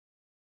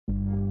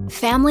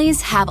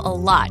Families have a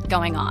lot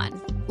going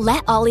on.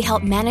 Let Ollie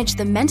help manage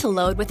the mental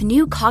load with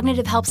new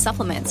cognitive help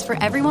supplements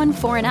for everyone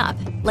 4 and up,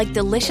 like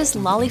delicious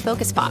Lolly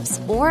Focus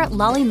Pops or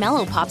Lolly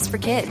Mellow Pops for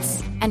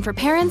kids. And for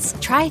parents,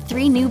 try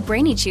 3 new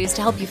Brainy Chews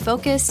to help you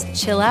focus,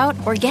 chill out,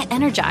 or get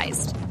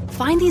energized.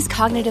 Find these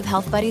cognitive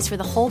health buddies for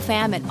the whole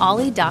fam at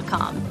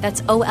ollie.com.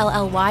 That's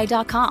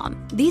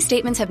OLLY.com. These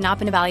statements have not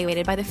been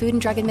evaluated by the Food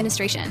and Drug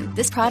Administration.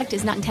 This product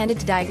is not intended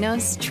to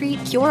diagnose,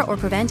 treat, cure, or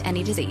prevent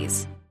any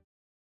disease.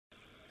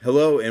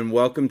 Hello and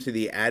welcome to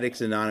the Addicts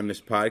Anonymous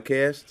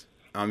podcast.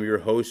 I'm your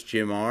host,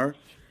 Jim R.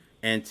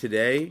 And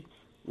today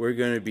we're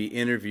going to be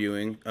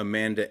interviewing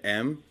Amanda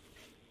M.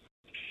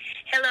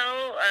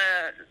 Hello,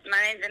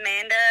 my name's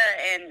Amanda,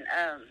 and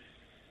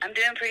I'm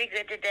doing pretty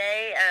good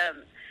today.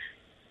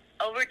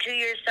 Over 2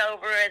 years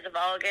sober as of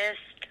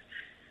August.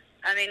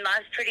 I mean,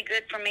 life's pretty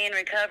good for me in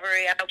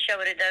recovery. I wish I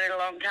would have done it a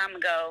long time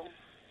ago.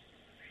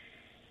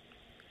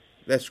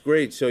 That's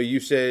great. So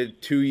you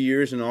said 2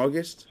 years in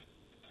August?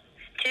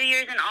 2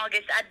 years in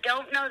August. I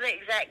don't know the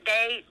exact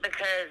date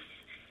because,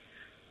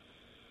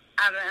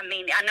 I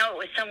mean, I know it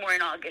was somewhere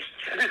in August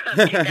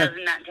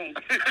 2019.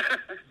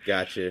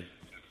 Gotcha.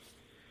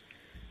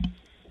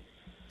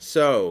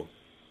 So,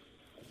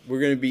 we're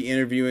going to be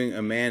interviewing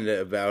Amanda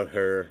about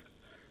her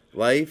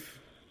life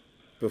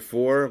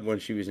before, when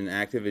she was in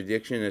active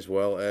addiction, as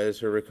well as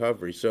her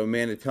recovery. So,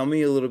 Amanda, tell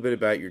me a little bit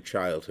about your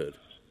childhood.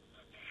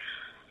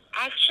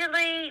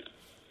 Actually,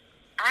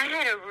 I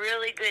had a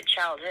really good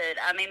childhood.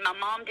 I mean, my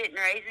mom didn't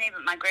raise me,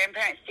 but my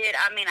grandparents did.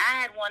 I mean,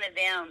 I had one of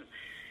them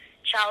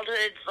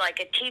childhoods, like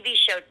a TV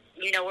show,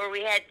 you know, where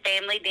we had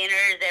family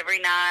dinners every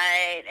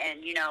night.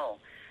 And, you know,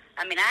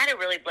 I mean, I had a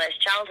really blessed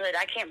childhood.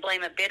 I can't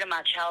blame a bit of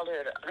my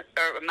childhood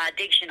or my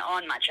addiction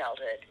on my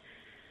childhood.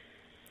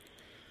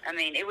 I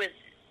mean, it was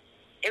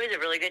a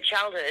really good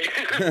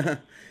childhood.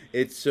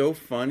 It's so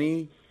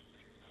funny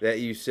that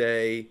you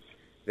say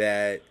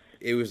that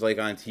it was like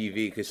on TV,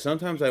 because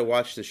sometimes I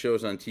watch the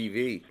shows on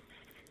TV,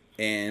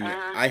 and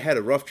I had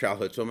a rough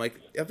childhood, so I'm like,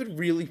 are there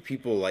really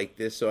people like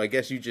this? So I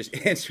guess you just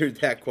answered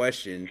that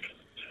question.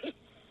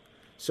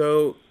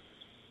 So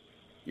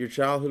your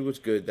childhood was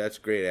good. That's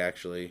great,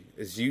 actually.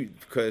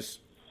 Because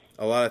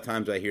a lot of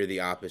times I hear the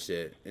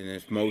opposite, and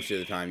it's most of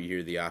the time you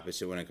hear the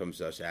opposite when it comes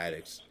to us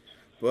addicts.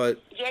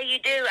 But yeah, you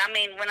do. I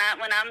mean, when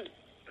I'm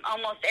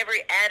almost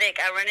every addict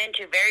I run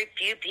into, very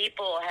few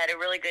people had a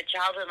really good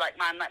childhood. Like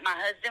my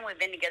husband, we've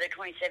been together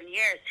 27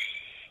 years.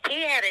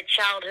 He had a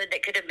childhood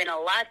that could have been a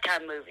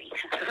Lifetime movie.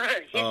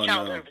 His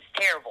childhood was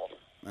terrible.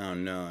 Oh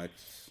no,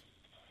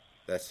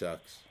 that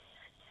sucks.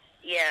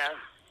 Yeah.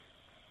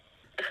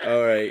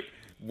 All right.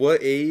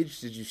 What age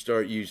did you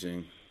start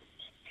using?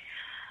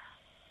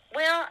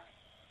 Well,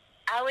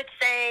 I would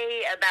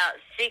say about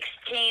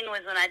 16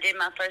 was when I did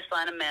my first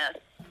line of meth.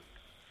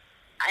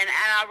 And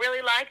I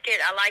really liked it.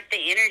 I liked the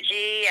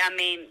energy. I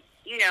mean,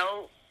 you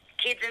know,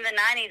 kids in the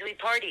 90s, we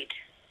partied.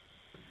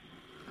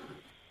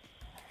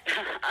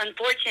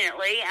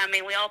 Unfortunately, I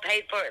mean, we all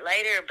paid for it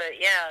later, but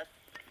yeah.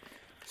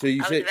 So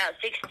you said I was about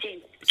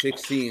 16.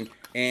 16.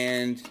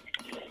 And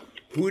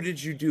who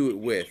did you do it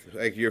with?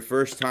 Like your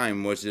first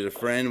time, was it a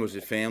friend? Was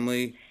it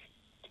family?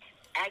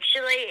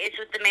 Actually, it's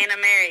with the man I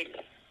married.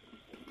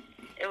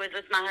 It was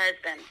with my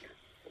husband.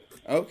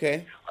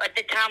 Okay. At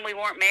the time, we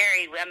weren't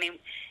married. I mean,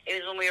 it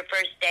was when we were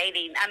first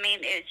dating. I mean,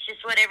 it's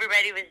just what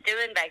everybody was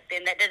doing back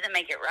then. That doesn't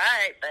make it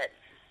right, but...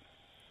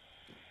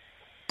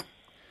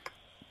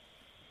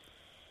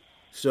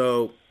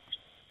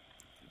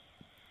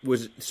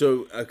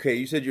 Okay,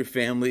 you said your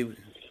family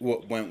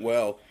went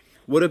well.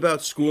 What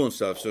about school and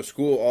stuff? So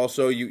school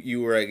also,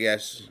 you were, I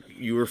guess,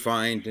 you were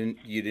fine, and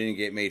you didn't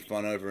get made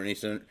fun of or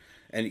anything,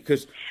 any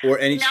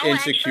insecurities?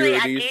 Actually,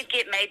 I did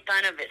get made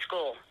fun of at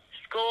school.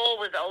 School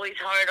was always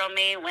hard on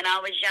me. When I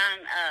was young,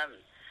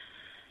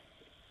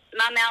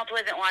 my mouth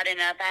wasn't wide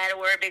enough. I had to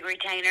wear a big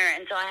retainer,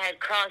 and so I had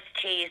crossed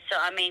teeth. So,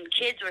 I mean,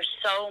 kids were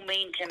so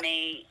mean to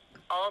me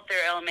all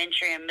through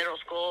elementary and middle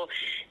school.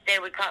 They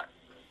would call...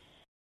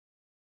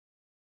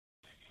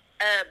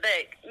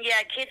 but,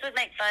 yeah, kids would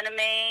make fun of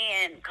me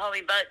and call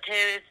me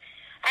bucktooth.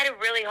 I had a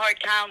really hard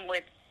time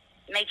with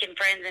making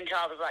friends until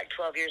I was, like,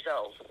 12 years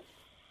old.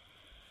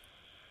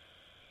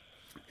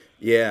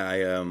 Yeah,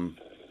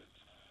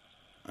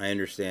 I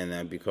understand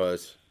that,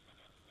 because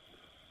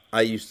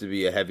I used to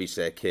be a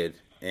heavyset kid,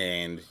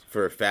 and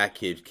for a fat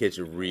kid, kids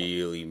are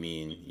really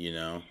mean, you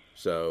know?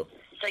 So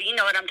you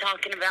know what I'm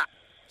talking about.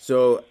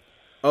 So,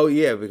 oh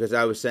yeah, because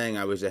I was saying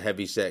I was a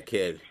heavyset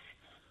kid.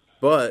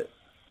 But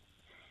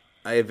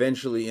I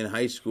eventually, in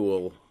high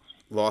school,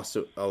 lost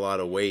a lot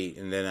of weight,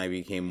 and then I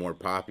became more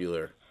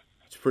popular.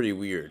 It's pretty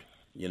weird,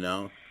 you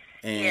know?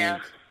 And yeah.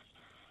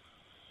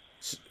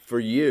 For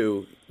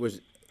you,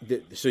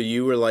 so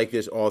you were like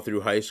this all through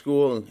high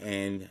school?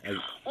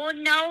 Well,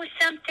 no,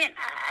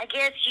 I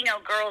guess, you know,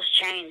 girls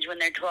change when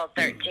they're 12,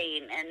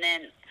 13. And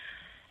then,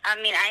 I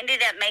mean, I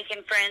ended up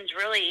making friends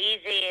really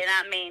easy. And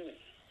I mean,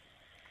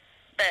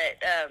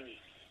 but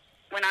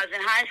when I was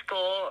in high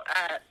school,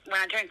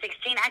 when I turned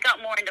 16, I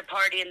got more into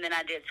partying than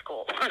I did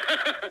school.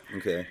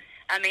 Okay.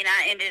 I mean,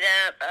 I ended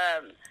up,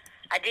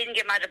 I didn't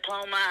get my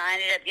diploma. I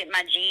ended up getting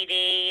my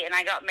GED, and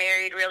I got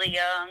married really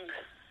young.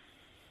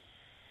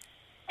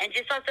 And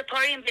just lots of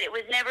partying, but it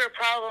was never a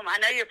problem. I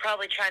know you're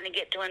probably trying to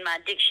get to when my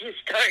addiction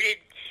started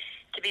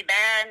to be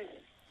bad.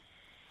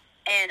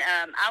 And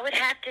I would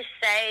have to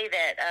say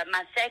that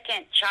my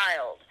second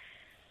child,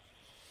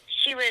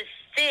 she was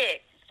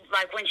sick,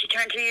 like when she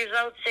turned 2 years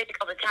old, sick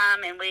all the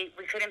time, and we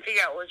couldn't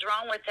figure out what was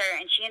wrong with her,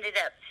 and she ended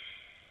up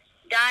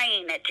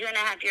dying at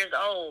 2.5 years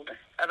old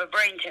of a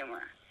brain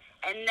tumor.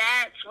 And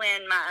that's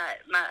when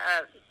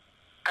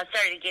I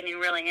started getting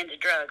really into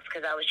drugs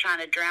because I was trying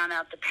to drown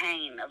out the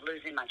pain of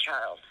losing my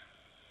child.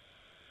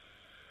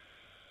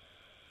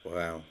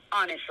 Wow.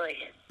 Honestly,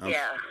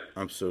 yeah.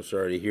 I'm so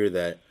sorry to hear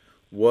that.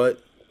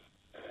 What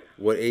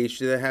age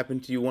did that happen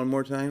to you one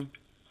more time?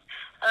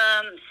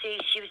 See,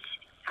 she was,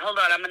 hold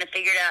on, I'm going to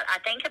figure it out. I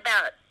think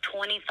about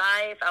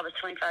 25. I was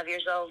 25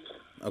 years old.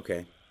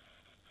 Okay.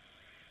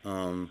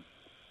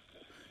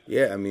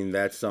 Yeah, I mean,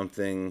 that's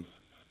something...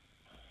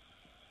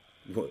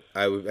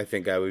 I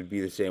think I would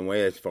be the same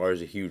way as far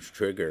as a huge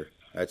trigger.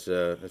 That's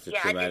a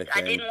traumatic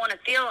thing. I didn't want to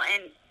feel,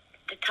 and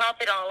to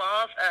top it all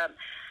off,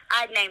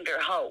 I named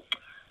her Hope.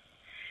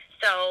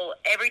 So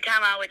every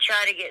time I would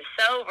try to get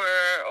sober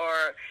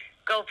or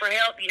go for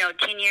help,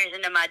 10 years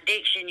into my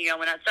addiction,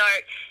 when I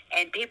start,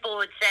 and people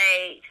would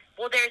say,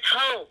 well, there's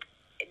hope.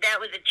 That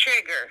was a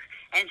trigger.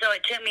 And so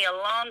it took me a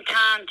long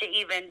time to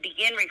even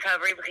begin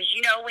recovery because,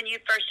 when you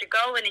first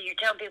are going and you're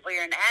telling people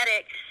you're an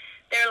addict,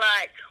 they're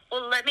like,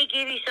 well, let me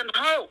give you some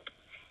hope.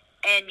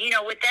 And,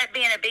 with that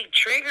being a big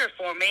trigger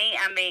for me,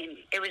 I mean,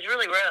 it was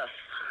really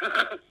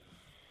rough.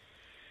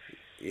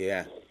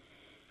 Yeah.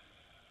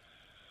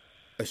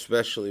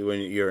 Especially when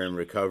you're in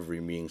recovery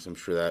meetings. I'm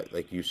sure that,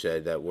 like you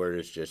said, that word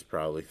is just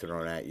probably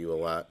thrown at you a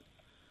lot.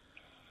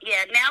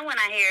 Yeah, now when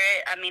I hear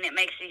it, I mean, it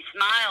makes me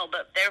smile,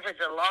 but there was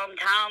a long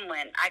time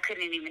when I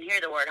couldn't even hear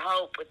the word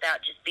hope without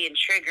just being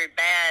triggered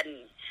bad.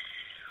 And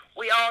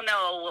we all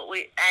know what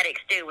we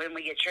addicts do when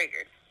we get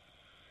triggered.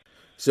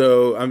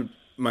 So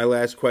my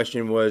last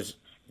question was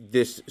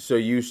this. So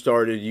you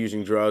started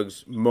using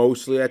drugs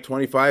mostly at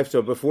 25.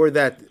 So before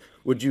that,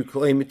 would you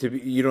claim it to be,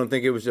 you don't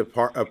think it was a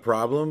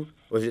problem?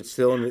 Was it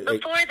still in the,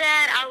 before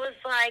that, I was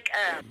like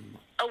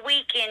a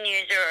weekend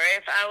user. Or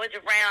if I was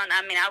around,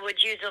 I mean, I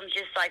would use them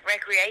just like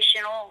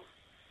recreational.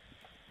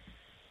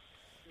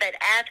 But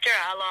after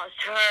I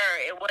lost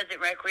her, it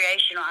wasn't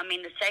recreational. I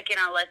mean, the second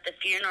I left the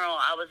funeral,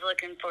 I was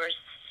looking for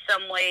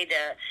some way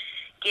to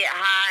get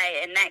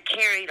high, and that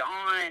carried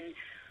on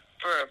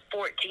for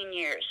 14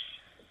 years,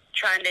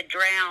 trying to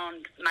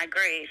drown my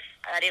grief.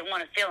 I didn't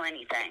want to feel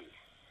anything.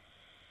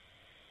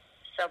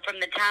 So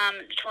from the time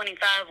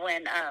 25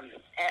 when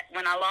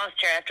I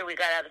lost her after we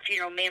got out of the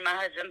funeral, me and my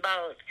husband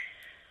both,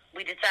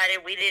 we decided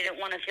we didn't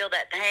want to feel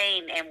that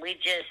pain, and we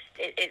just,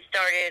 it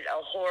started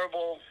a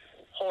horrible,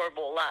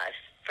 horrible life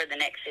for the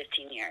next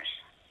 15 years.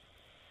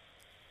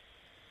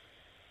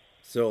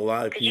 So a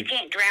lot of people... Because you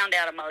can't drown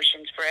out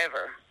emotions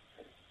forever.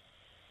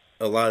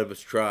 A lot of us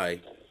try,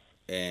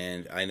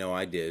 and I know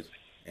I did,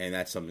 and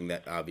that's something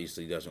that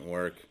obviously doesn't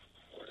work.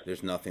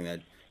 There's nothing that...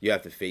 You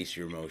have to face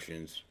your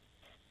emotions.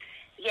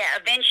 Yeah,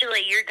 eventually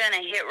you're going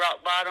to hit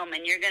rock bottom,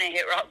 and you're going to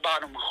hit rock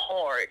bottom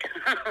hard.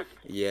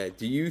 Yeah,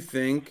 do you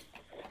think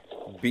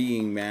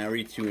being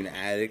married to an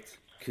addict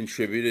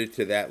contributed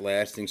to that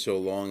lasting so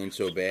long and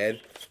so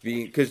bad?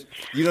 Because,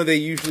 they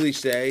usually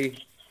say,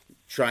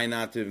 try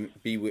not to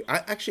be with...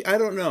 I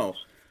don't know.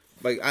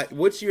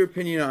 What's your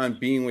opinion on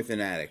being with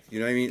an addict? You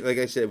know what I mean? Like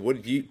I said,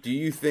 do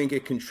you think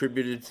it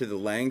contributed to the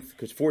length?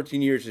 Because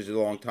 14 years is a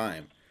long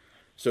time.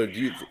 So do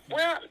you...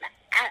 Well...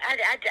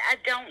 I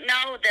don't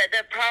know.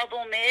 The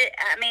problem is,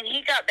 I mean,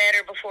 he got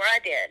better before I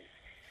did.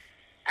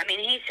 I mean,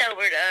 he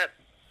sobered up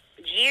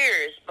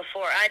years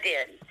before I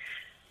did.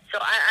 So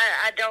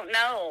I don't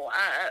know.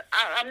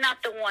 I'm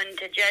not the one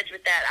to judge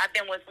with that. I've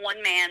been with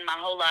one man my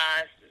whole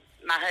life.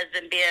 My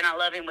husband, Ben, I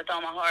love him with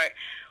all my heart.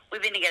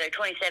 We've been together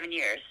 27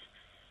 years.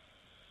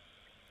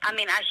 I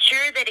mean, I'm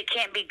sure that it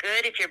can't be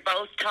good if you're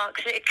both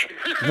toxic,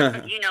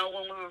 when we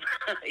were...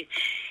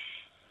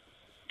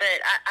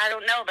 But I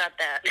don't know about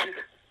that.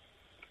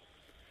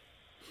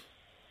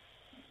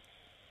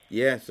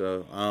 Yeah,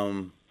 so,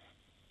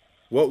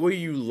 what were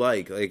you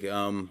like?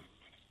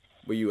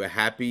 Were you a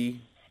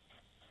happy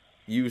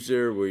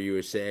user? Were you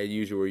a sad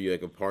user? Were you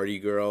like a party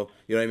girl?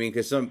 You know what I mean?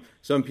 Because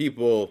some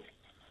people,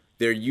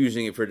 they're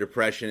using it for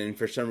depression, and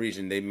for some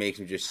reason, they make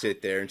them just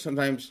sit there. And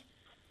sometimes,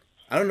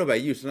 I don't know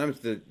about you, sometimes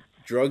the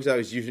drugs I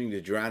was using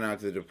to drown out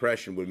the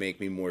depression would make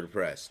me more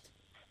depressed.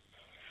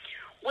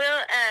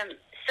 Well,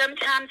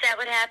 sometimes that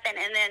would happen,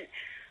 and then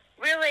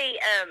really...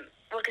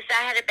 Well, because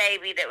I had a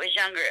baby that was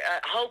younger.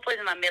 Hope was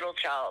my middle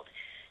child.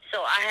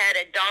 So I had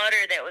a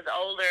daughter that was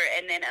older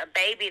and then a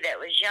baby that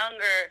was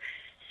younger.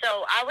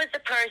 So I was the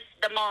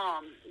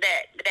mom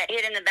that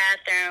hid in the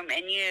bathroom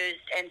and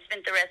used and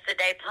spent the rest of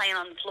the day playing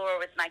on the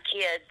floor with my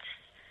kids.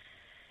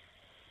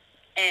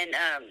 And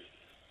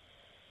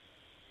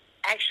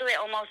actually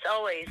almost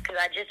always, because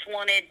I just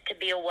wanted to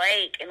be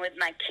awake and with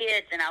my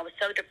kids, and I was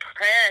so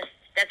depressed.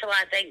 That's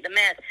why I think the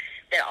meth.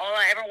 that all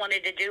I ever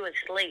wanted to do was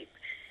sleep.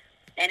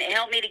 And it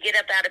helped me to get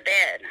up out of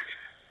bed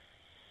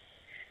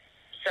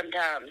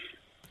sometimes.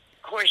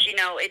 Of course, you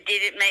know, it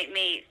didn't make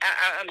me,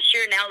 I'm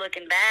sure now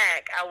looking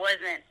back, I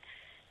wasn't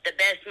the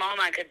best mom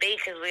I could be,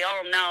 because we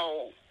all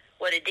know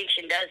what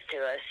addiction does to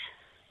us.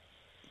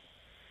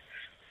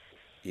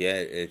 Yeah,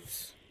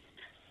 it's,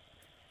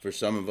 for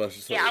some of us,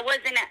 it's yeah, like, I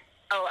wasn't,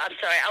 I'm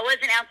sorry, I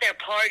wasn't out there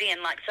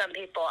partying like some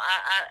people.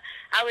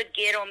 I would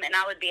get them and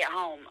I would be at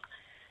home.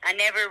 I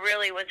never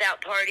really was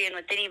out partying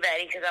with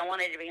anybody because I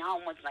wanted to be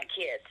home with my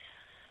kids.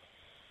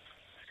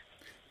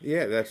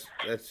 Yeah, that's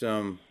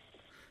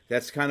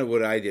kind of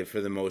what I did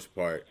for the most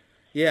part.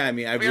 Yeah, I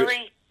mean,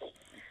 Really?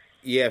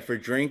 Yeah, for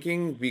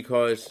drinking,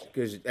 because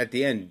at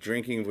the end,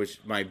 drinking was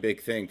my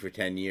big thing for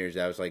 10 years.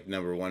 That was like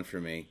number one for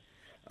me.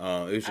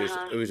 It was just,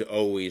 it was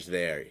always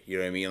there. You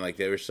know what I mean? Like,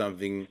 there was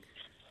something,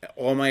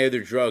 all my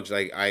other drugs,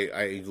 like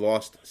I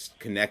lost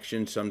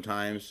connection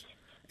sometimes,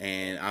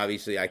 and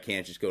obviously I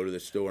can't just go to the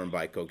store and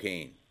buy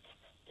cocaine.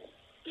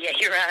 Yeah,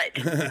 you're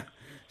right.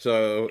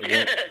 So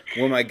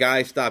when my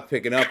guy stopped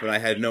picking up and I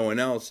had no one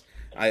else,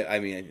 I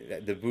mean,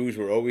 the booze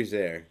were always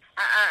there.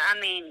 I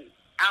mean,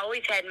 I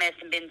always had meth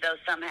and benzos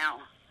somehow.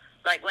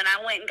 Like, when I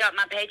went and got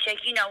my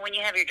paycheck, you know, when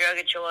you have your drug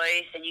of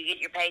choice and you get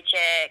your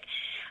paycheck,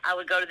 I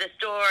would go to the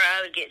store,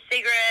 I would get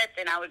cigarettes,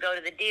 and I would go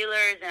to the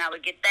dealers, and I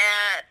would get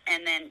that.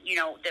 And then, you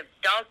know, the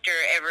doctor,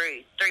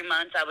 every 3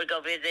 months, I would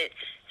go visit,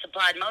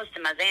 supplied most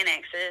of my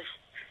Xanaxes.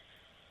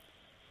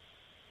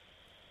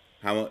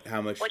 How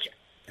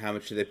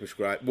much did they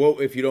prescribe?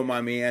 Well, if you don't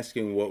mind me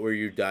asking, what were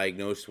you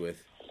diagnosed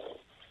with?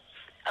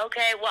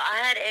 Okay, well, I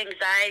had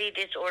anxiety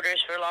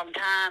disorders for a long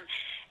time,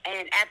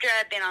 and after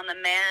I'd been on the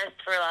meth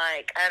for,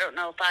 like, I don't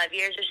know, 5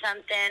 years or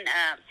something,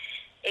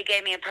 it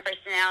gave me a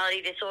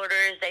personality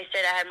disorders. They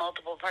said I had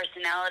multiple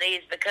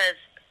personalities because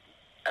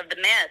of the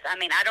meth. I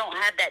mean, I don't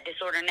have that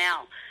disorder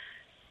now.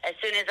 As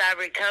soon as I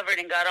recovered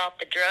and got off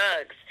the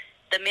drugs,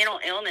 the mental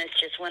illness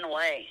just went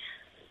away.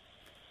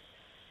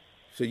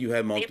 So you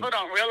had multiple... People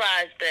don't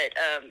realize that,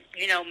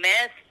 you know,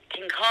 meth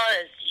can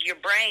cause your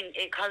brain,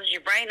 it causes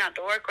your brain not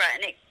to work right,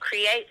 and it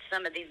creates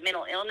some of these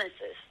mental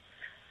illnesses.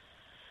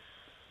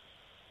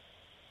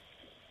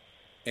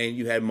 And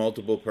you had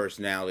multiple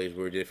personalities,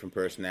 where different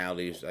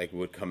personalities, like,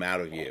 would come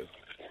out of you.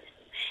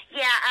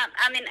 Yeah,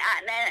 I mean,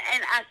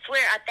 and I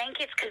swear, I think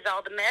it's because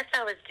all the meth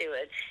I was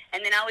doing.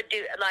 And then I would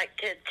do, like,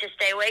 to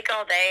stay awake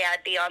all day,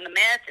 I'd be on the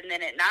meth, and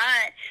then at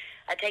night,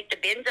 I'd take the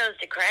benzos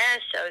to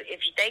crash. So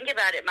if you think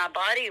about it, I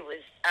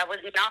was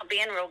not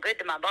being real good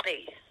to my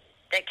body.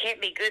 That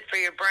can't be good for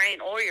your brain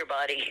or your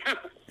body.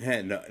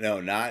 No,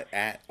 not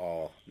at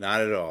all. Not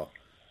at all.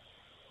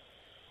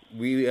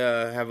 We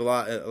have a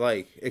lot,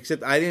 like,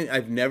 except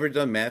I've never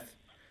done meth.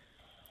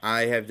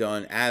 I have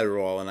done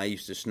Adderall, and I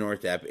used to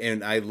snort that.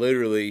 And I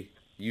literally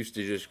used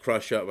to just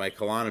crush up my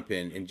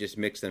Klonopin and just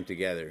mix them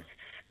together.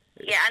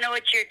 Yeah, I know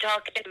what you're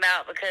talking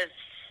about, because,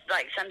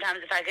 like,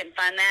 sometimes if I couldn't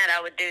find that, I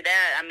would do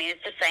that. I mean,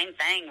 it's the same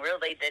thing,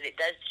 really, that it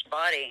does to your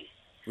body.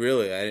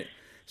 Really?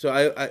 So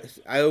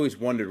I always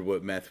wondered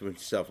what meth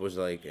stuff was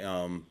like,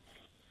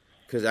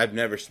 because I've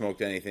never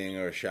smoked anything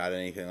or shot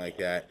anything like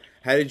that.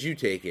 How did you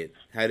take it?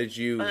 How did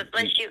you...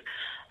 Bless you.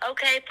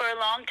 Okay, for a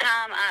long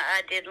time, I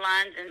did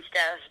lines and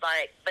stuff,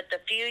 like, but the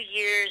few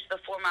years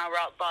before my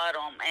rock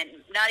bottom,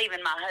 and not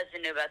even my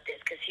husband knew about this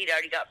because he'd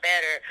already got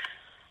better,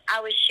 I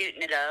was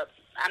shooting it up.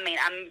 I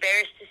mean, I'm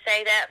embarrassed to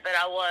say that, but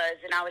I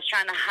was, and I was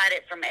trying to hide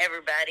it from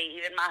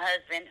everybody, even my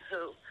husband,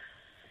 who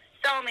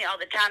saw me all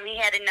the time. He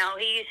had to know.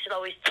 He used to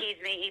always tease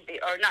me,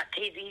 or not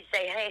tease me, he'd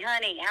say, "Hey,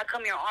 honey, how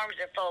come your arms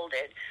are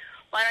folded?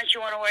 Why don't you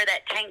want to wear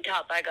that tank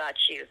top I got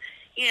you?"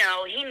 You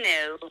know, he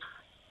knew.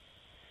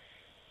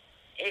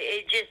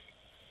 It just,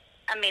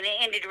 I mean, it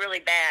ended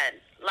really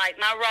bad. Like,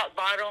 my rock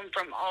bottom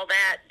from all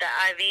that, the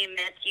IV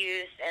meth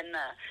use and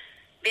the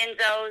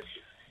benzos,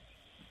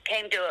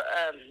 came to,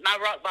 my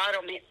rock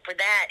bottom for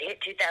that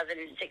hit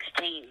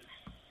 2016.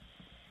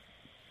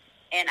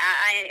 And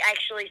I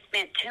actually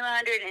spent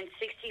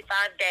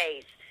 265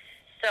 days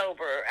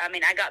sober. I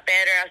mean, I got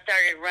better. I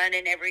started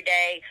running every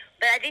day.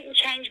 But I didn't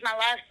change my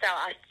lifestyle.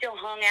 I still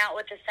hung out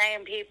with the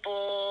same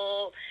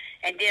people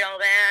and did all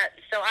that.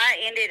 So I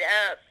ended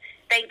up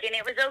thinking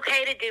it was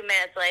okay to do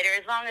meth later,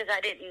 as long as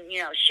I didn't,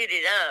 you know, shoot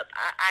it up.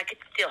 I could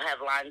still have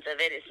lines of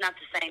it. It's not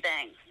the same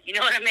thing. You know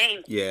what I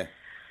mean? Yeah.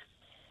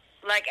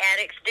 Like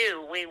addicts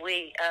do. We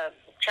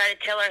try to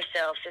tell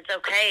ourselves it's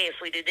okay if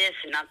we do this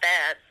and not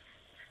that.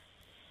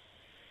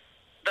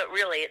 But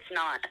really, it's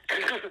not.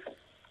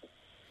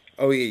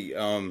 Oh,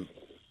 yeah.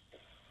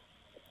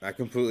 I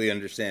completely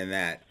understand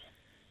that.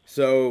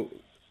 So,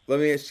 let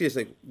me ask you this,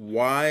 like,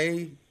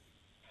 why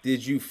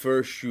did you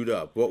first shoot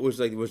up? What was,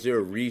 like, was there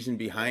a reason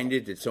behind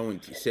it? Did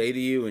someone say to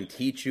you and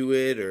teach you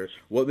it? Or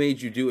what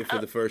made you do it for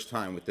the first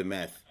time with the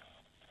meth?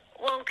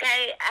 Well,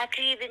 okay,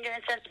 after you've been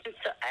doing something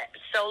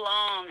so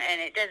long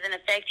and it doesn't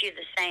affect you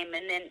the same,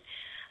 and then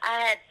I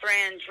had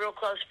friends, real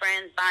close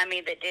friends by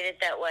me that did it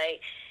that way,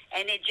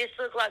 and it just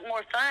looked like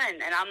more fun.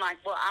 And I'm like,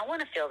 well, I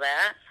want to feel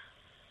that.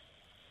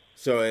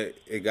 So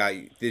it got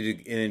you.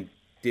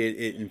 did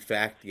it in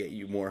fact get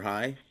you more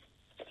high?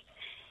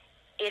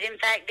 It in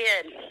fact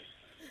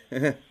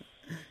did.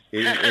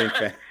 It in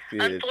fact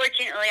did.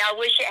 Unfortunately, I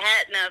wish it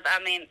hadn't have.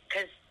 I mean,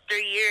 because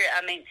 3 years,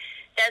 I mean,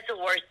 that's the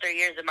worst 3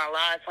 years of my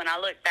life. When I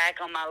look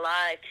back on my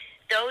life,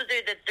 those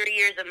are the 3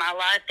 years of my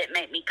life that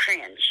make me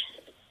cringe.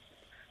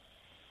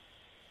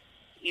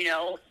 You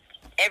know,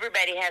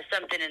 everybody has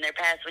something in their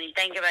past. When you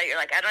think about it, you're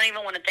like, I don't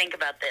even want to think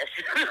about this.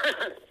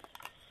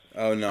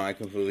 Oh, no, I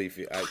completely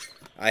feel...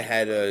 I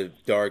had a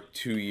dark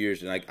 2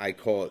 years, and I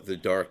call it the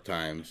dark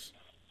times.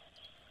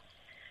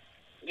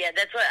 Yeah,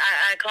 that's what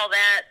I call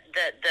that,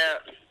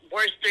 the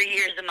worst 3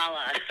 years of my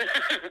life.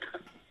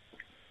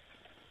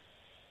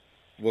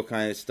 What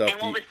kind of stuff? And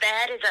what was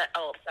bad is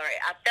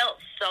I felt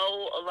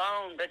so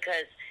alone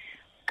because,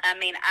 I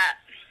mean,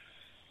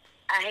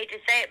 I hate to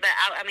say it, but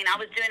I mean, I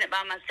was doing it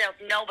by myself.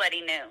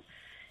 Nobody knew.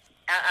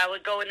 I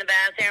would go in the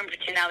bathroom,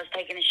 pretend I was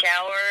taking a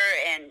shower,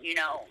 and, you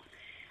know,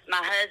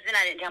 my husband,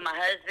 I didn't tell my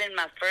husband,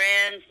 my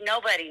friends,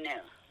 nobody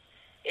knew.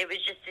 It was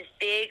just this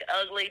big,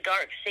 ugly,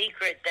 dark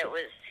secret that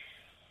was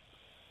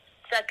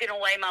sucking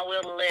away my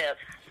will to live.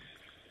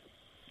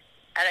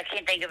 And I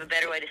can't think of a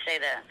better way to say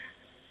that.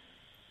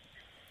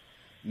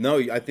 No,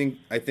 I think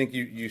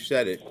you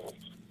said it.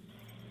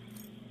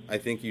 I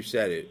think you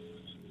said it.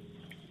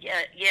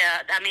 Yeah.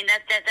 I mean,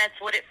 that's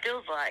what it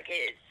feels like.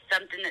 It's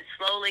something that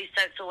slowly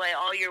sucks away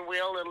all your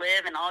will to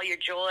live and all your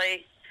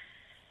joy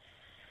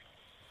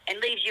and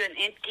leaves you an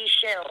empty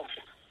shell.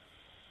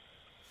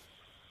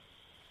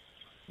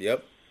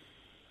 Yep.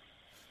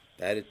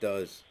 That it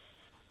does.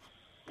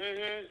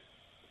 Mhm.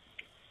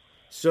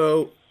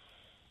 So,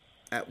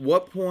 at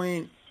what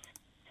point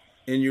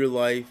in your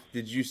life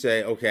did you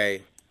say,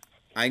 okay,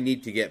 I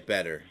need to get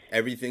better?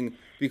 Everything,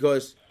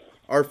 because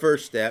our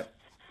first step,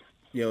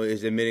 you know,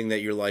 is admitting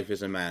that your life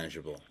is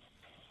unmanageable.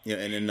 You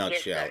know, in a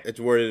nutshell. Yes, it's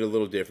worded a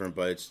little different,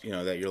 but it's, you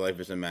know, that your life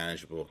is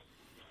unmanageable.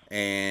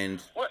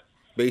 And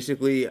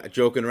basically,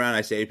 joking around,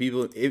 I say to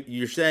people, if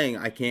you're saying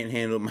I can't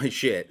handle my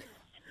shit.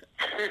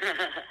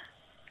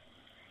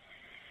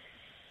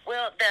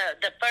 Well,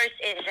 the first,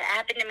 it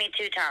happened to me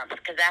 2 times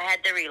because I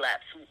had the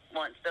relapse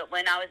once. But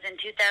when I was in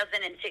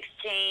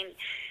 2016,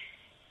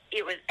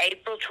 it was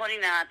April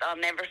 29th. I'll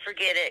never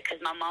forget it because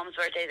my mom's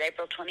birthday is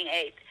April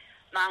 28th.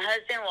 My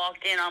husband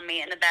walked in on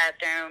me in the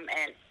bathroom,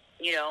 and,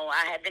 you know,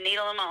 I had the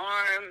needle in my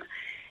arm,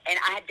 and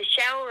I had the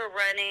shower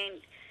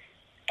running,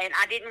 and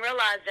I didn't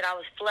realize that I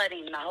was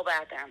flooding the whole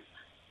bathroom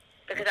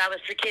because I was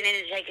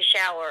pretending to take a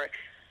shower.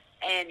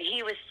 And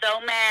he was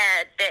so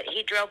mad that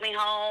he drove me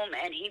home,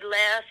 and he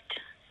left.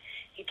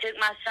 He took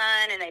my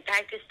son, and they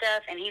packed his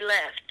stuff, and he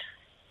left.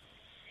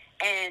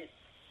 And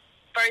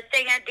first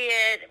thing I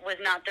did was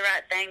not the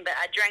right thing, but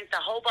I drank the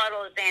whole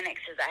bottle of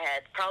Xanaxes I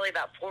had, probably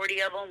about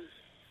 40 of them,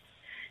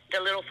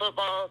 the little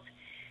footballs,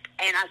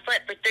 and I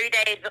slept for 3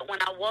 days. But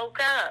when I woke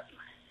up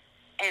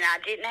and I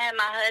didn't have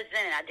my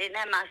husband and I didn't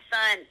have my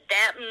son,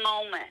 that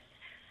moment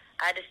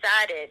I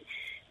decided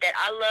that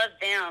I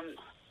loved them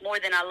more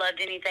than I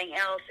loved anything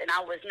else, and I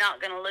was not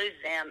going to lose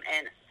them.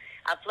 And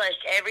I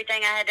flushed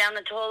everything I had down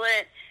the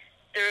toilet,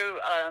 threw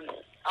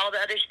all the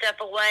other stuff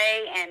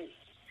away, and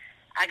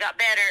I got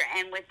better.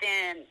 And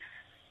within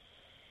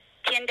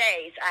 10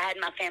 days, I had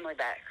my family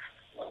back.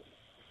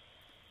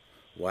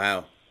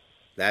 Wow.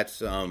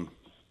 That's an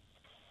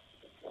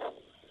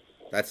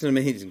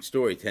amazing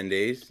story, 10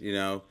 days, you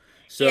know.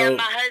 So yeah,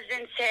 my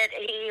husband said,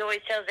 he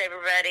always tells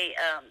everybody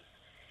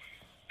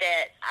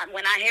that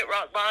when I hit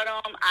rock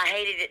bottom, I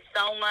hated it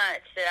so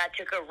much that I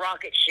took a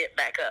rocket ship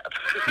back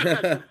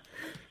up.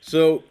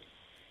 So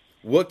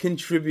what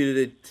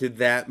contributed to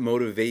that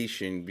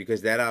motivation?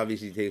 Because that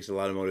obviously takes a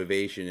lot of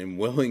motivation and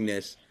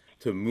willingness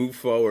to move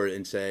forward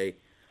and say,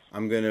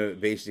 I'm going to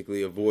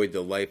basically avoid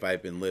the life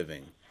I've been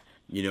living.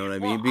 You know what I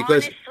mean? Well,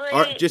 because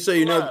honestly, just so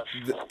you know,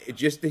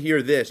 just to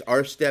hear this,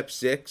 our step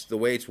 6, the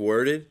way it's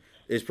worded,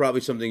 is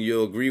probably something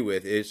you'll agree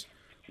with, is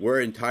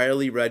we're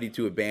entirely ready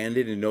to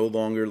abandon and no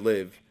longer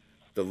live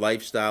the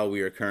lifestyle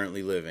we are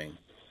currently living.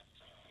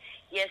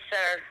 Yes,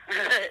 sir.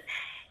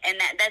 And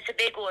that's a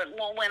big one.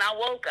 Well, when I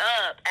woke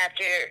up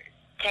after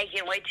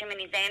taking way too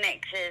many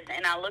Xanaxes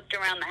and I looked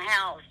around the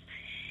house,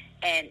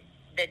 and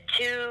the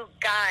 2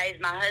 guys,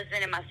 my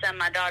husband and my son,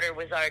 my daughter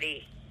was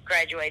already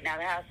graduating out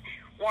of the house,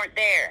 weren't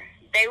there.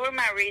 They were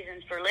my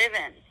reasons for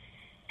living.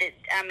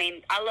 I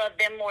mean, I love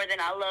them more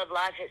than I love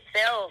life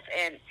itself,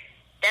 and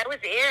that was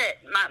it.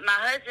 My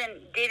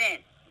husband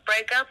didn't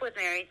break up with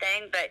me or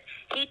anything, but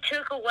he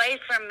took away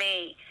from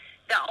me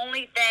the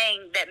only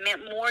thing that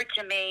meant more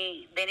to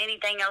me than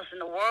anything else in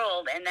the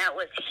world, and that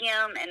was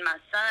him and my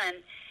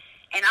son.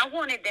 And I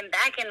wanted them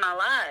back in my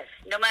life,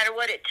 no matter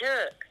what it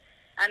took.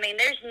 I mean,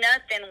 there's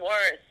nothing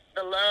worth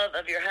the love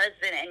of your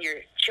husband and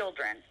your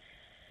children.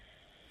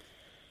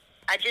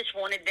 I just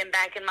wanted them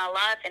back in my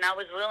life, and I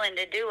was willing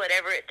to do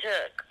whatever it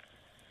took.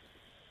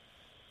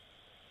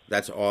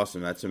 That's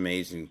awesome. That's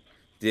amazing.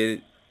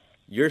 Did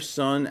your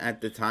son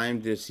at the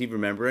time, does he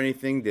remember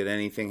anything? Did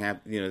anything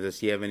happen? You know, does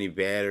he have any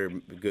bad or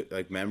good,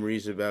 like,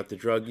 memories about the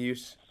drug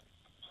use?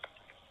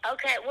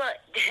 Okay, well,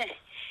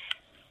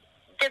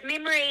 the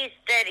memories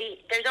that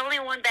there's only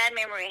one bad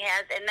memory he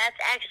has, and that's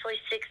actually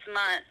 6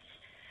 months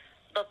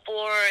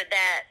before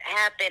that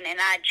happened. And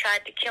I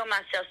tried to kill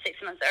myself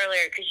 6 months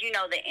earlier because you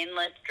know the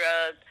endless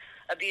drug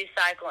abuse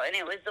cycle. And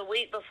it was the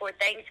week before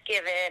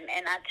Thanksgiving,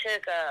 and I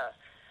took a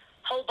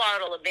whole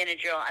bottle of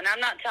Benadryl. And I'm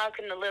not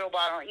talking the little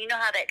bottle. You know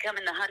how that come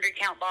in the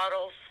 100-count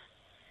bottles?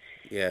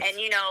 Yes.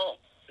 And, you know,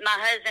 my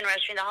husband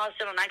rushed me to the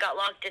hospital, and I got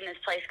locked in this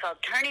place called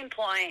Turning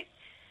Point.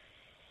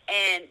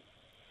 And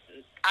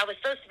I was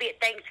supposed to be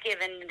at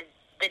Thanksgiving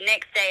the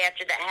next day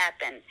after that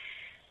happened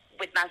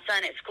with my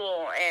son at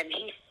school. And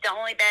the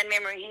only bad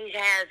memory he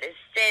has is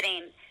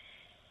sitting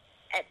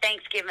at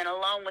Thanksgiving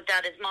alone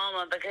without his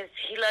mama because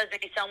he loves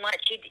me so much.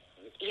 He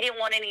didn't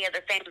want any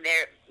other family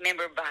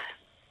member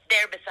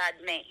there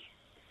besides me.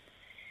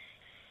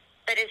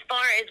 But as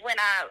far as when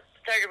I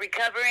started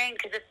recovering,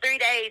 because the 3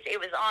 days, it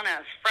was on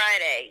a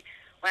Friday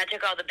when I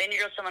took all the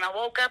Benadryl. So when I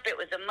woke up, it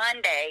was a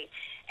Monday,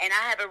 and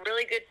I have a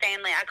really good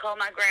family. I called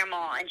my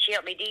grandma, and she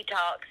helped me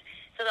detox.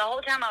 So the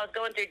whole time I was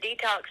going through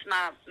detox,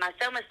 my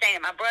son was staying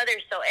at my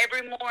brother's. So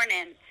every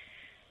morning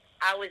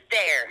I was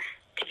there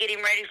to get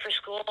him ready for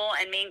school,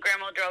 and me and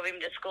Grandma drove him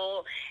to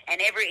school.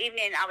 And every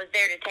evening I was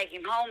there to take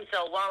him home.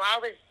 So while I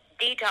was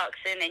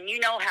detoxing, and you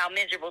know how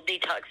miserable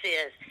detox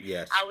is,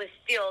 yes, I was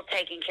still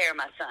taking care of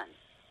my son.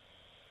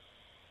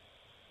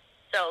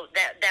 So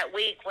that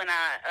week when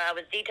I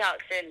was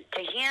detoxing,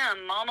 to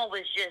him, Mama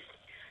was just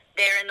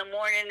there in the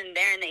morning and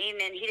there in the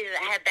evening. He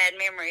didn't have bad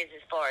memories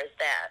as far as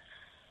that.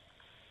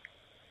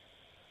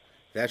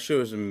 That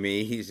shows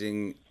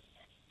amazing.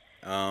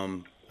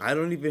 I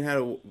don't even have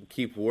to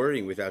keep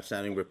wording without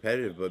sounding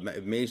repetitive, but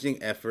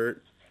amazing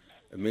effort,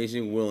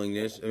 amazing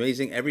willingness,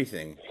 amazing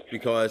everything.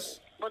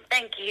 Because well,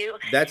 thank you.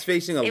 That's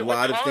facing a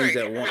lot of things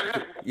at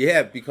once.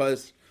 Yeah,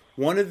 because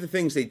one of the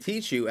things they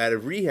teach you out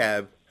of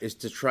rehab is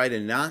to try to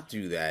not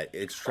do that.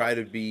 It's try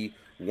to be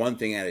one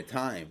thing at a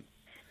time.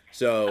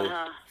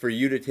 So for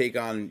you to take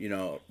on, you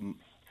know,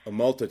 a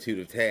multitude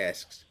of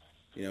tasks,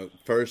 you know,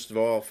 first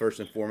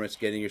and foremost,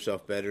 getting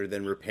yourself better,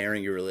 then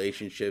repairing your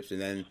relationships, and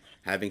then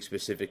having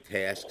specific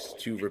tasks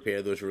to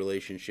repair those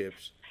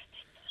relationships.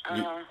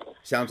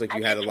 Sounds like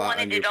you had a lot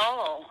on your... I just wanted it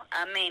all.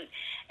 I mean,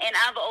 and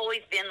I've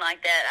always been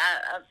like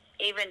that.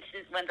 Even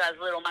since when I was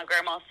little, my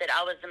grandma said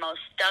I was the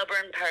most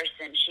stubborn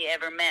person she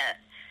ever met.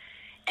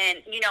 And,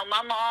 you know,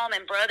 my mom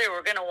and brother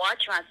were going to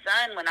watch my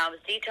son when I was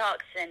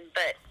detoxing,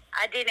 but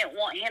I didn't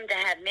want him to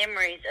have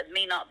memories of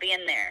me not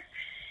being there.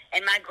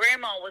 And my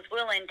grandma was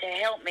willing to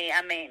help me,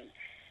 I mean,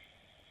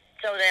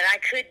 so that I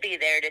could be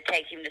there to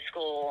take him to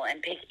school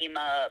and pick him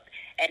up.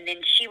 And then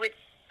she would,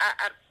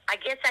 I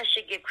guess I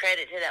should give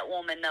credit to that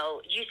woman,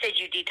 though. You said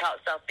you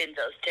detoxed off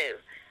benzos, too.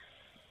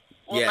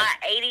 Well, yeah. My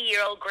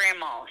 80-year-old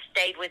grandma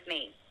stayed with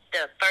me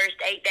the first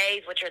 8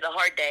 days, which are the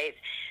hard days.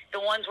 The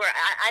ones where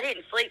I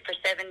didn't sleep for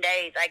 7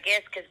 days, I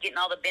guess, because getting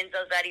all the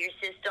benzos out of your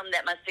system,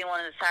 that must be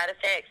one of the side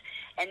effects.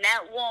 And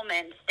that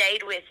woman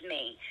stayed with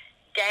me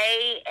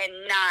day and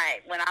night.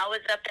 When I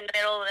was up in the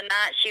middle of the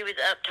night, she was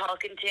up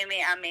talking to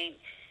me. I mean,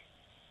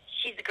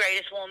 she's the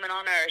greatest woman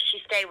on earth. She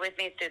stayed with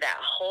me through that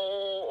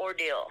whole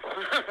ordeal.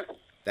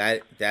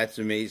 That's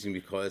amazing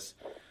because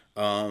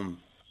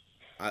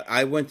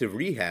I went to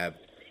rehab.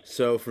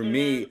 So for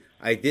me,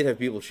 I did have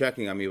people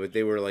checking on me, but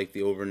they were like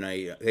the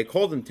overnight. They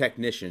called them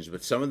technicians,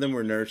 but some of them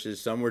were nurses.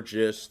 Some were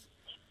just,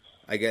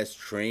 I guess,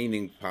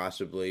 training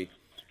possibly.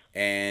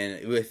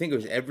 And I think it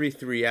was every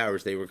 3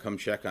 hours they would come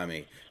check on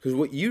me. Because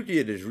what you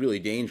did is really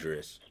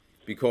dangerous.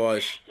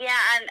 Because yeah,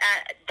 and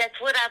that's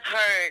what I've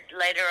heard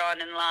later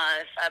on in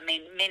life. I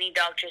mean, many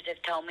doctors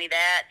have told me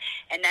that,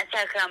 and that's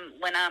how come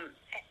when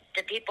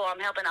the people I'm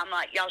helping, I'm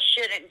like, y'all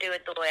shouldn't do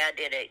it the way I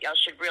did it. Y'all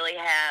should really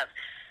have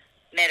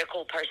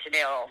medical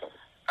personnel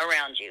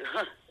around you.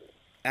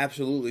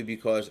 Absolutely,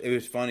 because it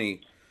was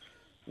funny.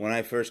 When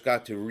I first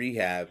got to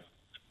rehab,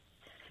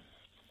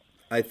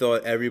 I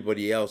thought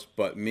everybody else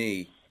but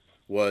me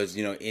was,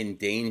 you know, in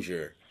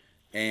danger.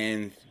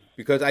 And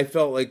because I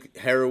felt like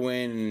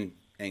heroin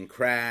and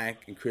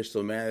crack and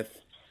crystal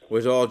meth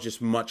was all just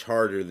much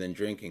harder than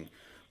drinking.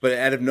 But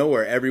out of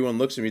nowhere, everyone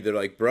looks at me, they're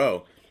like,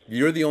 bro,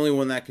 you're the only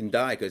one that can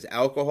die, because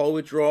alcohol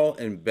withdrawal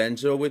and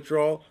benzo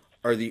withdrawal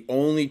are the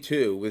only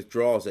two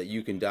withdrawals that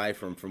you can die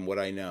from what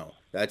I know.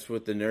 That's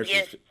what the nurses.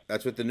 Yes.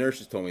 That's what the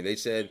nurses told me. They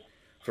said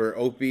for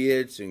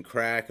opiates and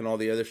crack and all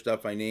the other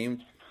stuff I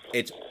named,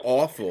 it's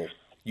awful.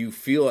 You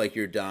feel like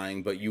you're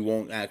dying, but you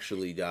won't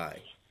actually die.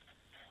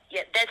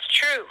 Yeah, that's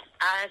true.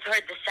 I've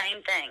heard the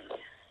same thing.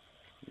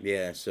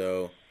 Yeah.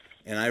 So,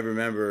 and I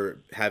remember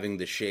having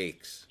the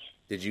shakes.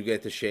 Did you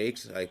get the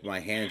shakes? Like,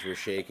 my hands were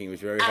shaking. It was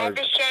very hard. I had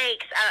the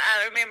shakes.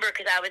 I remember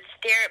because I would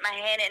stare at my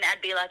hand and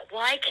I'd be like,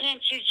 why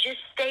can't you just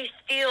stay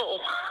still?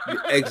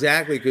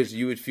 Exactly, because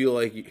you would feel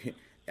like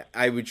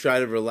I would try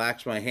to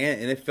relax my hand,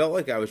 and it felt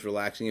like I was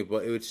relaxing it,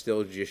 but it would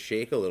still just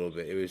shake a little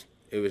bit.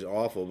 It was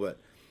awful, but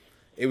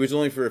it was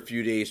only for a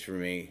few days for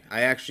me.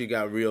 I actually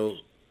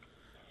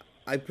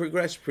I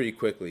progressed pretty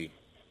quickly.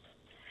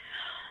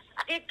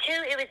 I did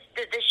too. It was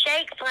the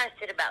shakes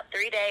lasted about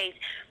 3 days,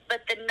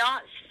 But the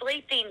not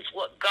sleeping's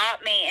what got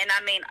me. And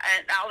I mean,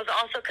 I was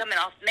also coming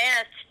off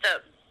meth,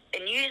 so,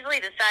 and usually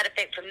the side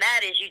effect from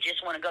that is you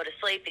just want to go to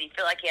sleep and you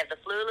feel like you have the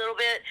flu a little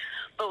bit.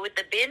 But with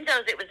the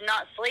benzos, it was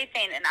not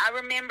sleeping. And I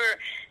remember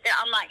that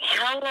I'm like,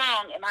 how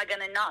long am I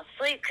going to not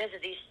sleep because of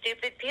these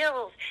stupid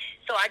pills?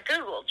 So I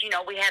Googled,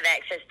 we have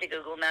access to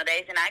Google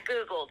nowadays, and I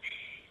Googled,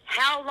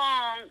 how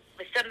long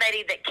with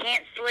somebody that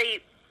can't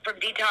sleep from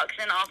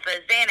detoxing off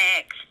of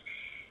Xanax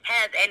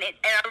has, and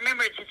I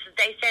remember this is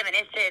day 7,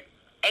 it said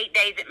 8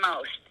 days at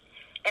most.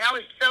 And I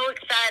was so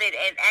excited,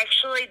 and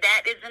actually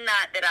that is the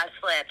night that I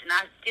slept, and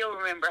I still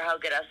remember how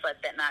good I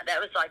slept that night. That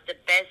was like the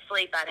best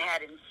sleep I'd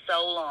had in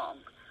so long.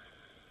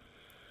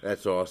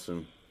 That's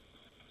awesome.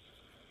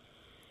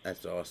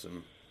 That's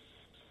awesome.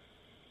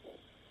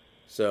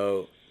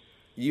 So,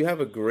 you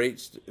have a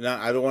great,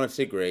 I don't want to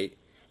say great,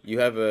 you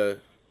have a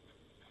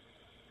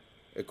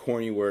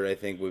corny word I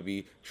think would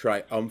be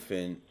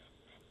triumphant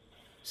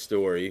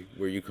story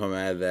where you come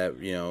out of that,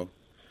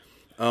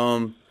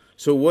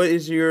 So what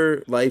is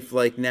your life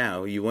like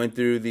now? You went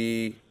through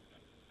the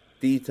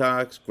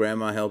detox,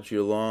 grandma helped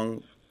you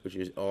along, which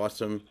is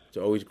awesome. It's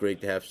always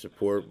great to have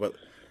support, but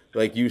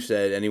like you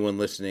said, anyone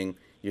listening,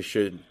 you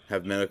should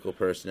have medical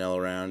personnel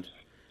around.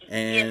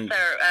 And yes,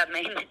 sir. I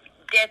mean,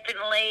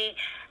 definitely,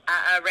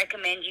 I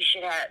recommend you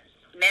should have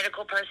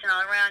medical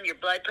personnel around. Your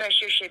blood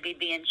pressure should be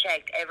being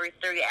checked every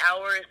 3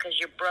 hours because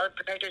your blood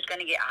pressure is going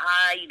to get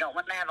high. You don't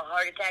want to have a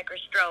heart attack or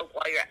stroke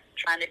while you're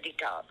trying to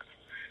detox.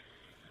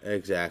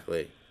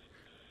 Exactly.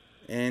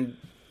 And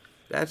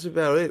that's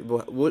about it.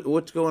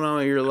 What's going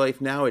on in your life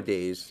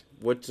nowadays?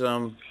 What's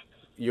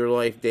your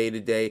life day to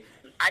day?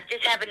 I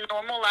just have a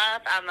normal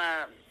life. I'm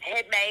a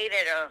head maid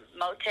at a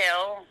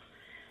motel.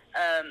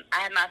 I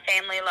have my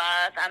family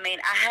life. I mean,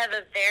 I have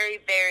a very,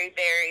 very,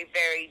 very,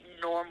 very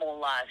normal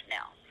life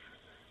now.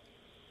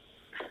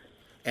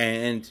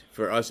 And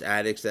for us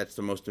addicts, that's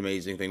the most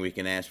amazing thing we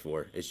can ask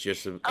for. It's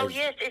just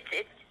yes,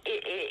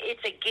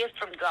 it's a gift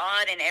from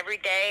God, and every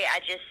day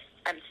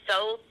I'm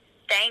so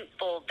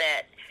thankful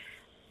that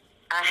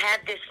I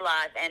have this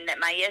life and that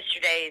my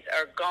yesterdays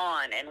are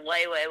gone and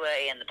way, way,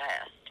 way in the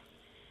past.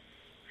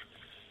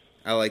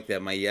 I like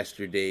that. My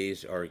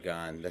yesterdays are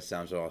gone. That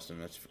sounds awesome.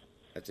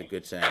 That's a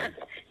good saying.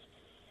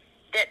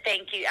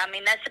 Thank you. I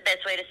mean, that's the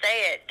best way to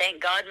say it.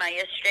 Thank God my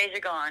yesterdays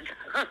are gone.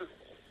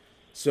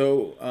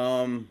 So,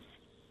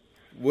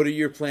 what are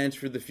your plans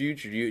for the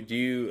future? Do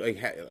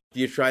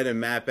you try to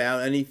map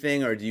out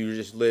anything, or do you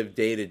just live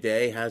day to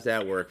day? How's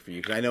that work for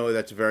you? Because I know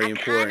that's very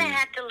important. I kind of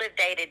have to live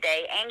day to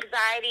day.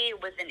 Anxiety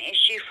was an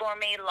issue for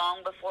me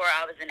long before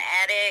I was an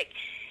addict,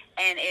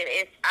 and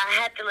I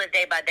had to live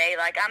day by day.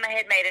 Like, I'm a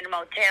head maid in a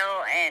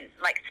motel, and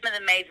like some of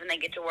the maids when they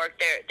get to work,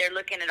 they're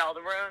looking at all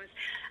the rooms.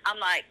 I'm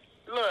like,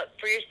 look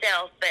for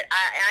yourself. But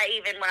I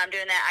even when I'm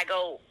doing that, I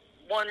go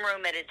one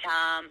room at a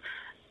time.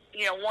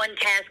 One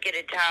task at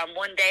a time,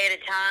 one day at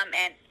a time,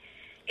 and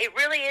it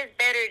really is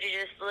better to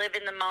just live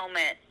in the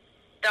moment.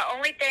 The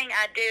only thing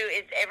I do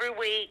is every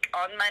week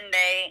on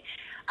Monday,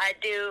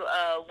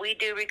 we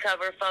do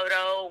recover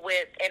photo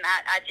and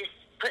I just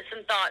put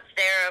some thoughts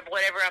there of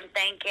whatever I'm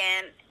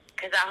thinking,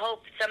 because I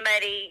hope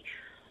somebody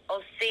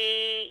will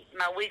see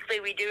my weekly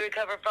we do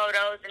recover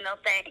photos and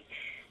they'll think,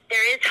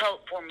 there is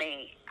hope for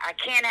me. I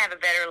can have a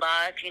better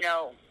life.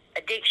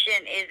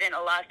 Addiction isn't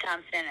a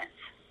lifetime sentence.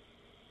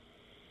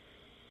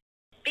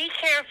 Be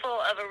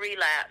careful of a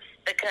relapse,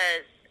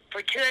 because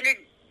for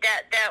 200,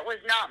 that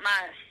was not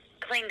my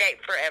clean date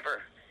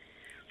forever.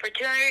 For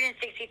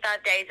 265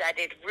 days, I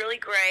did really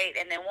great,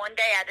 and then one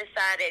day I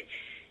decided,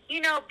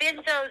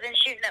 benzos and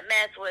shooting up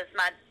meth was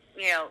my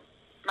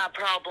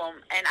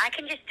problem, and I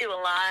can just do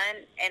a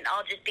line, and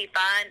I'll just be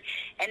fine.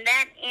 And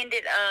that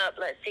ended up,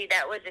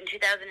 that was in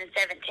 2017,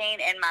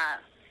 and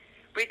my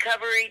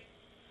recovery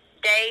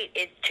date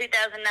is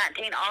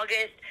 2019,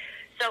 August.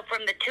 So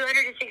from the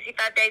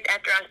 265 days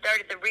after I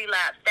started the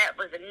relapse, that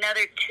was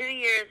another 2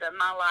 years of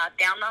my life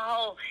down the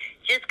hole,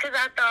 just because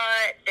I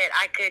thought that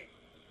I could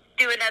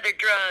do another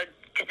drug,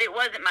 because it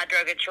wasn't my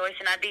drug of choice,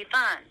 and I'd be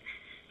fine.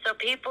 So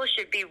people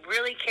should be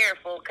really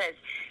careful, because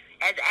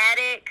as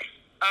addicts,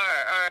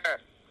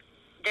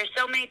 there's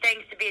so many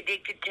things to be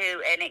addicted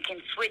to, and it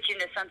can switch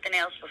into something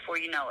else before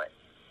you know it.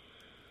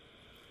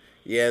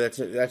 Yeah,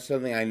 that's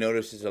something I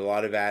noticed is a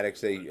lot of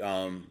addicts,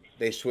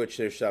 they switch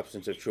their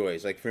substance of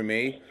choice. Like for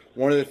me,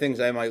 one of the things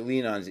I might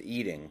lean on is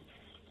eating,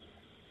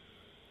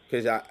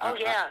 because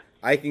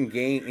I can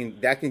gain,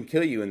 and that can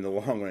kill you in the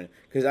long run.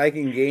 Because I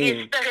can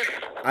gain,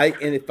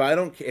 and if I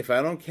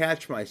don't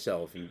catch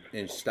myself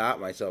and stop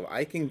myself,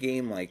 I can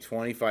gain like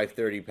 25,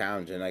 30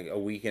 pounds in like a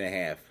week and a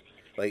half.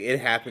 Like, it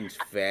happens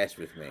fast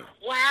with me.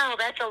 Wow,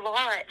 that's a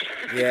lot.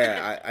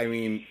 Yeah, I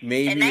mean,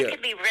 maybe... And that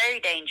could be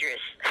very dangerous.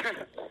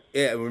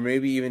 Yeah, or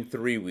maybe even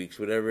 3 weeks,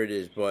 whatever it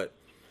is. But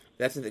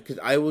that's the thing, because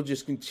I will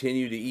just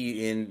continue to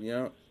eat,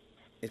 and,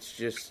 it's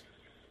just...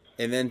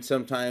 And then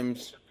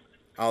sometimes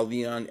I'll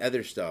lean on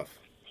other stuff.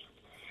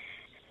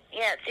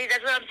 Yeah, see,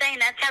 that's what I'm saying.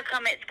 That's how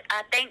come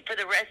I think for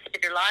the rest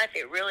of your life,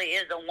 it really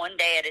is a one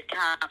day at a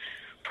time.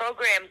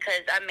 program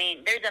because, I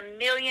mean, there's a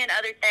million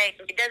other things.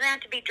 It doesn't have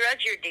to be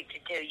drugs you're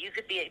addicted to. You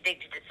could be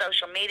addicted to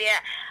social media.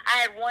 I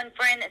had one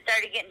friend that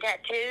started getting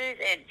tattoos,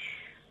 and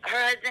her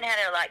husband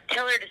had to, like,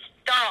 tell her to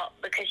stop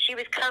because she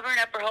was covering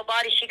up her whole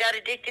body. She got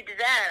addicted to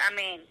that. I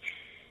mean,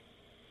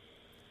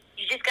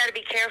 you just got to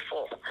be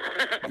careful.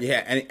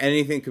 Yeah,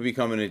 anything could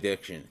become an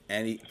addiction.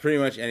 Pretty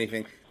much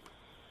anything.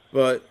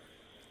 But,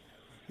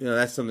 you know,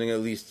 that's something at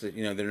least,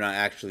 you know, they're not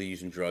actually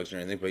using drugs or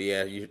anything. But,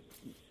 yeah,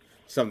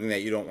 something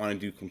that you don't want to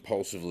do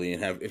compulsively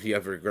and if you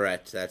have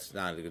regrets, that's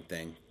not a good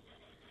thing.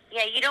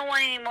 Yeah, you don't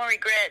want any more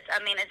regrets. I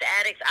mean, as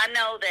addicts, I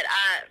know that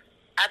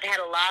I've had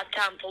a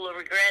lifetime full of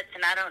regrets,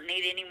 and I don't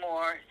need any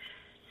more.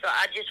 So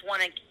I just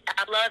want to,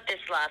 I love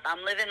this life.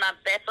 I'm living my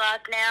best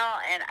life now,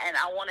 and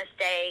I want to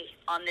stay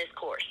on this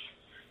course.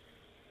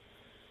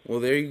 Well,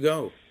 there you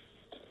go.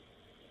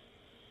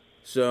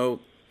 So,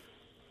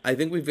 I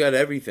think we've got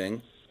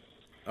everything.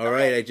 All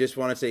right, I just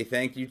want to say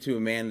thank you to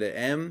Amanda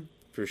M.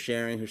 for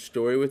sharing her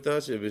story with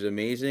us. It was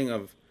amazing,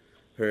 of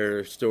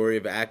her story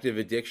of active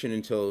addiction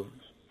until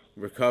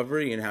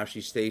recovery and how she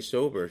stays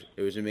sober.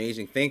 It was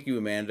amazing. Thank you,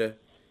 Amanda.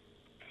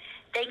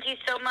 Thank you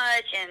so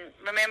much, and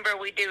remember,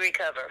 we do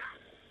recover.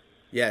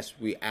 Yes,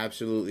 we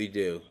absolutely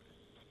do.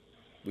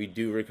 We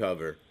do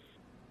recover.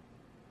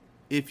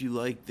 If you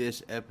like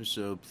this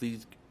episode,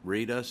 please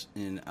rate us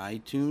in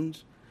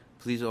iTunes.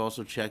 Please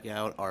also check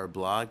out our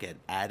blog at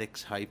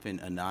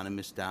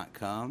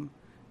addicts-anonymous.com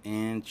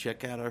and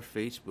check out our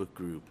Facebook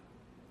group.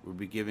 We'll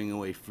be giving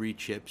away free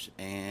chips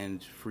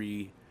and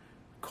free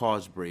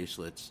cause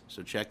bracelets,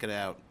 so check it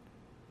out.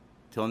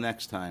 Till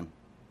next time.